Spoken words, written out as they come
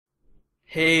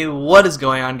Hey, what is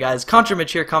going on, guys? Kontra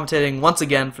Mitch here, commentating once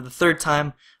again for the third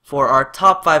time for our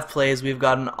top 5 plays. We've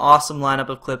got an awesome lineup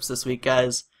of clips this week,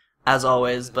 guys, as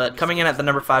always. But coming in at the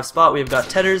number 5 spot, we've got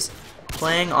Tedders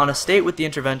playing on a state with the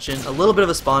intervention. A little bit of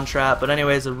a spawn trap, but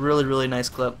anyways, a really nice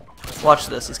clip. Watch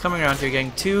this. He's coming around here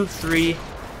getting 2, 3,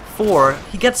 4.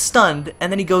 He gets stunned, and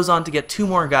then he goes on to get 2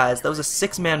 more guys. That was a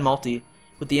 6-man multi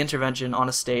with the intervention on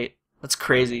a state. That's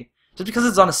crazy. Just because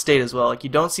it's on a state as well. Like, you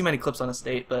don't see many clips on a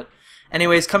state, but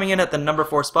anyways, coming in at the number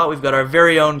 4 spot, we've got our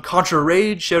very own Kontra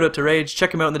Rage. Shout out to Rage.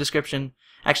 Check him out in the description.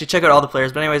 Actually, check out all the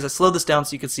players. But anyways, I slowed this down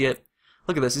so you can see it.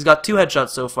 Look at this. He's got 2 headshots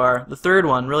so far. The third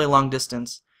one, really long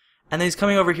distance. And then he's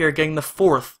coming over here getting the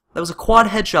 4th. That was a quad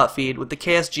headshot feed with the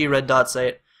KSG red dot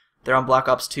sight. They're on Black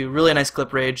Ops 2. Really nice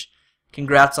clip, Rage.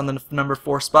 Congrats on the number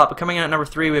 4 spot. But coming in at number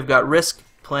 3, we've got Risk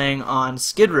playing on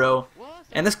Skid Row.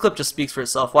 And this clip just speaks for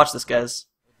itself. Watch this, guys.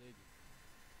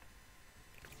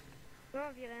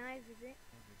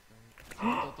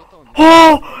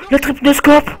 Oh, le triple no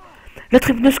scope! Le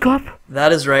triple no scope!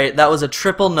 That is right. That was a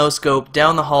triple no-scope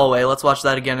down the hallway. Let's watch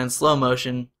that again in slow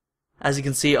motion. As you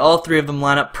can see, all 3 of them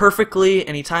line up perfectly.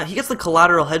 He gets the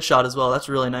collateral headshot as well. That's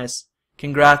really nice.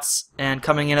 Congrats. And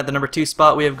coming in at the number 2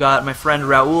 spot, we have got my friend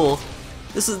Raul.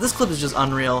 This clip is just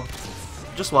unreal.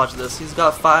 Just watch this. He's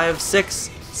got 5, 6,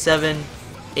 7,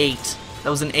 8. That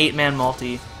was an 8-man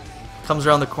multi. Comes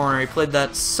around the corner. He played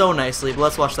that so nicely, but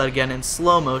let's watch that again in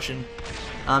slow motion.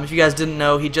 If you guys didn't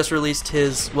know, he just released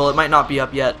his, well, it might not be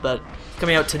up yet, but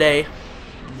coming out today.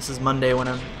 This is Monday when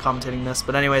I'm commentating this,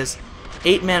 but anyways,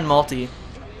 8-man multi.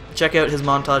 Check out his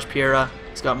montage Piera.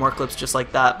 He's got more clips just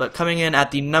like that, but coming in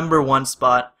at the number 1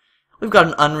 spot, we've got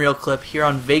an unreal clip here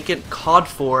on Vacant COD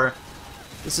 4.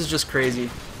 This is just crazy.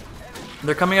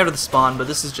 They're coming out of the spawn, but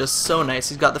this is just so nice.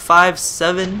 He's got the 5,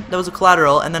 7, that was a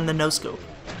collateral, and then the no-scope.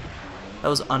 That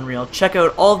was unreal. Check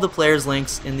out all of the players'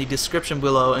 links in the description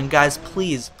below. And guys,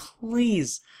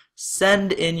 please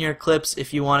send in your clips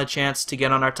if you want a chance to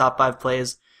get on our top 5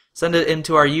 plays. Send it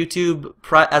into our YouTube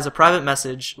as a private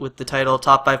message with the title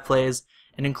Top 5 Plays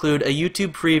and include a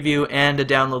YouTube preview and a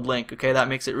download link. Okay, that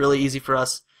makes it really easy for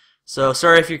us. So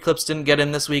sorry if your clips didn't get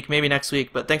in this week, maybe next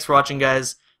week, but thanks for watching,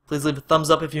 guys. Please leave a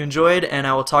thumbs up if you enjoyed, and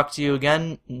I will talk to you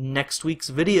again next week's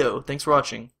video. Thanks for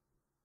watching.